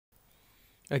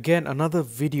Again, another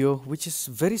video which is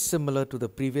very similar to the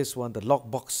previous one, the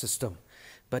lockbox system.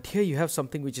 But here you have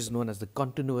something which is known as the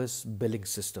continuous billing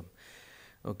system.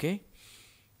 Okay,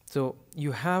 so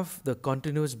you have the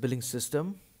continuous billing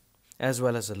system as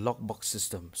well as a lockbox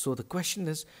system. So the question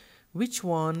is, which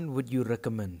one would you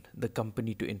recommend the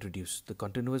company to introduce? The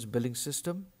continuous billing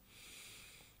system,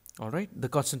 all right, the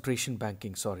concentration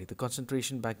banking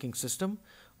system,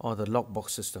 or the lockbox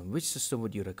system? Which system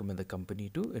would you recommend the company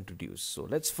to introduce? So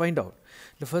let's find out.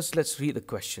 First, let's read the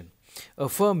question. A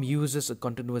firm uses a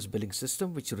continuous billing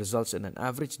system which results in an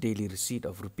average daily receipt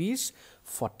of rupees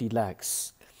 40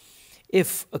 lakhs.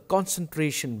 If a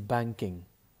concentration banking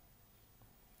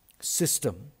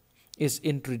system is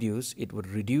introduced, it would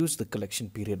reduce the collection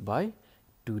period by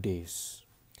 2 days.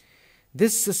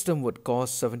 This system would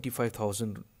cost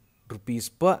 75,000 rupees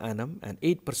per annum, and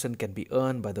 8% can be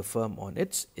earned by the firm on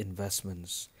its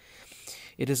investments.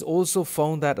 It is also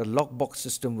found that a lockbox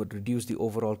system would reduce the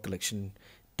overall collection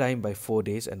time by 4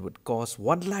 days and would cost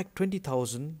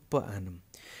 1,20,000 per annum.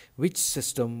 Which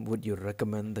system would you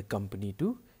recommend the company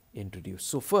to introduce?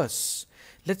 So first,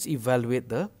 let's evaluate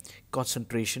the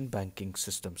concentration banking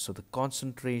system. So the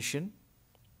concentration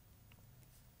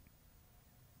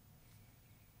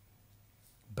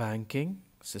banking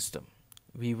system,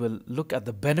 we will look at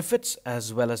the benefits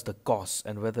as well as the costs,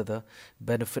 and whether the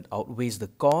benefit outweighs the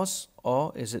cost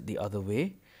or is it the other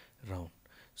way around.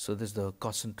 So this is the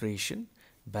concentration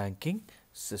banking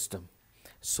system.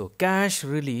 So cash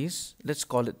release, let's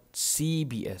call it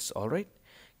CBS, all right,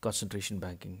 concentration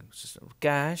banking system.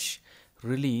 Cash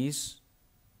release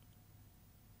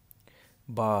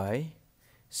by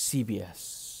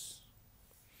CBS,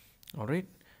 all right.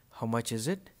 How much is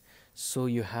it? So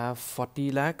you have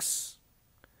 40 lakhs,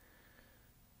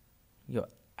 your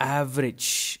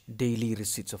average daily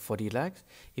receipts of 40 lakhs.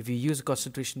 If you use a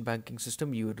concentration banking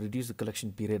system, you would reduce the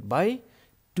collection period by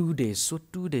 2 days. So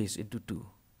 2 days into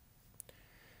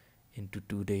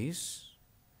 2 days,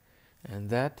 and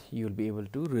that you will be able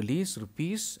to release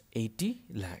rupees 80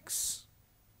 lakhs.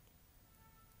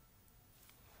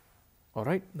 All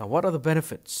right, now what are the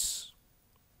benefits?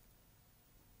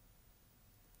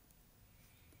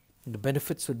 The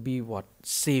benefits would be what?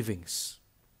 Savings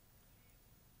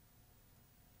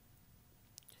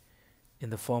in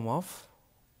the form of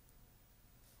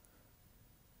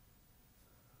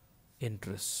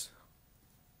interest.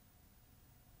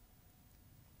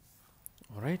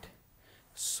 All right,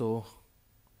 so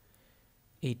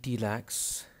 80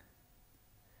 lakhs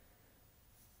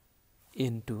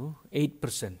into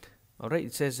 8%. All right,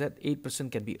 it says that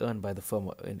 8% can be earned by the firm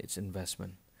in its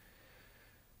investment.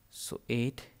 So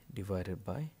 8 divided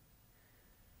by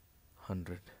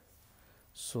 100.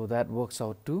 So that works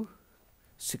out to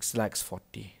 6 lakhs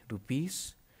 40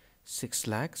 rupees, 6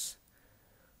 lakhs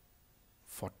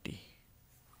 40.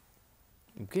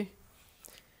 Okay,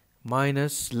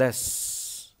 minus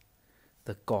less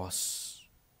the cost,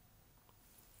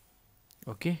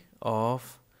 okay,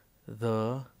 of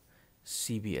the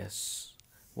CBS.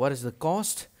 What is the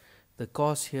cost? The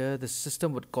cost here, the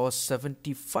system would cost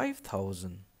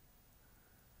 75,000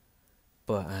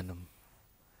 per annum.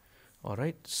 All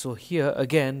right, so here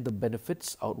again the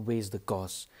benefits outweighs the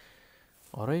cost.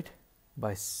 All right,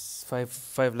 by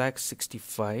 5 lakhs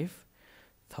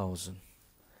 65,000.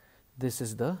 This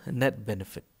is the net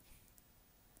benefit.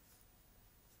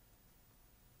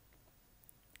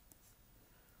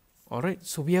 All right,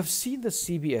 so we have seen the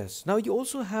CBS. Now you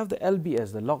also have the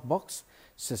LBS, the lockbox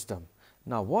system.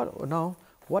 Now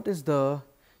what is the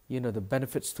the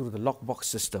benefits through the lockbox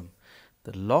system?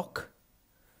 The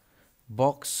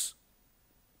lockbox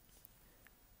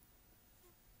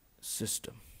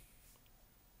system,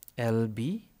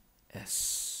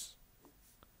 LBS.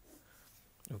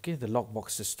 Okay, the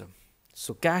lockbox system.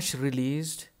 So cash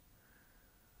released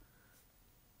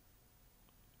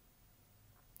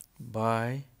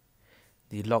by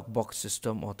the lockbox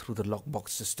system or through the lockbox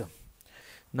system.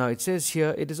 Now it says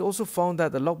here, it is also found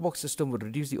that the lockbox system would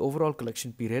reduce the overall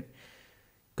collection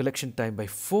time by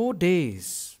 4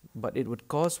 days, but it would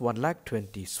cost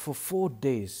 1,20,000 for 4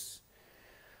 days.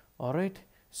 All right,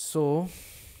 so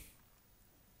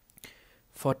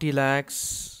 40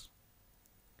 lakhs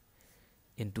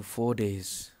into 4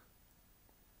 days,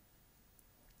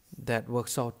 that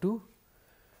works out to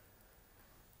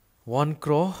 1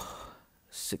 crore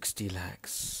 60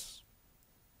 lakhs.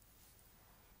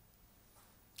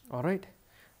 All right,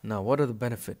 now what are the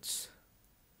benefits?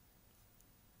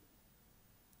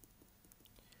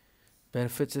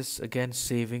 Benefits is again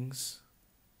savings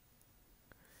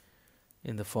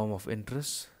in the form of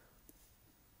interest.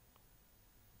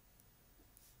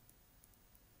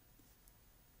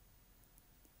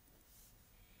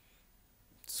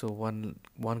 So 1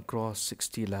 crore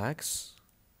 60 lakhs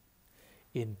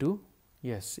into,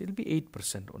 yes, it'll be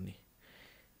 8% only.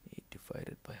 8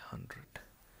 divided by 100.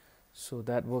 So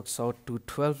that works out to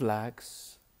 12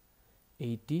 lakhs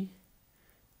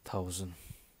 80,000.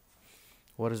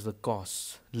 What is the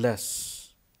cost?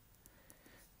 Less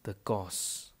the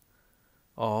cost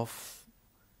of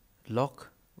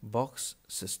lock box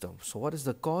system. So what is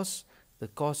the cost? The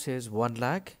cost here is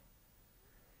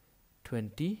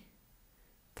 1,20,000.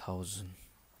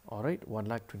 Alright,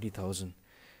 1,20,000.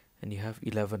 And you have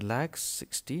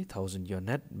 11,60,000, your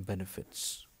net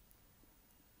benefits.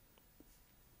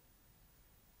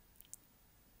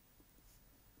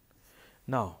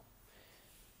 Now,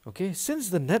 okay, since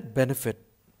the net benefit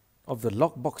of the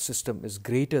lockbox system is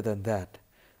greater than that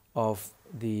of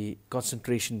the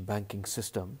concentration banking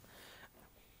system,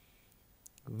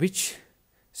 which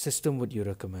system would you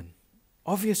recommend?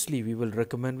 Obviously, we will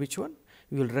recommend which one?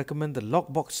 We will recommend the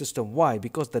lockbox system. Why?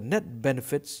 Because the net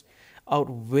benefits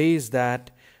outweighs that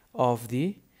of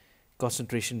the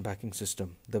concentration banking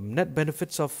system. The net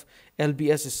benefits of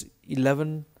LBS is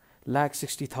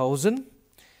 11,60,000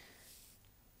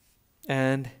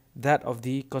 and that of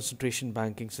the concentration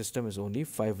banking system is only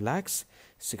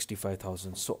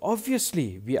 5,65,000. So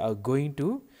obviously we are going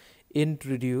to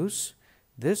introduce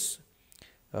this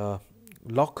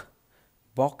lock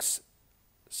box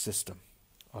system.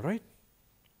 All right.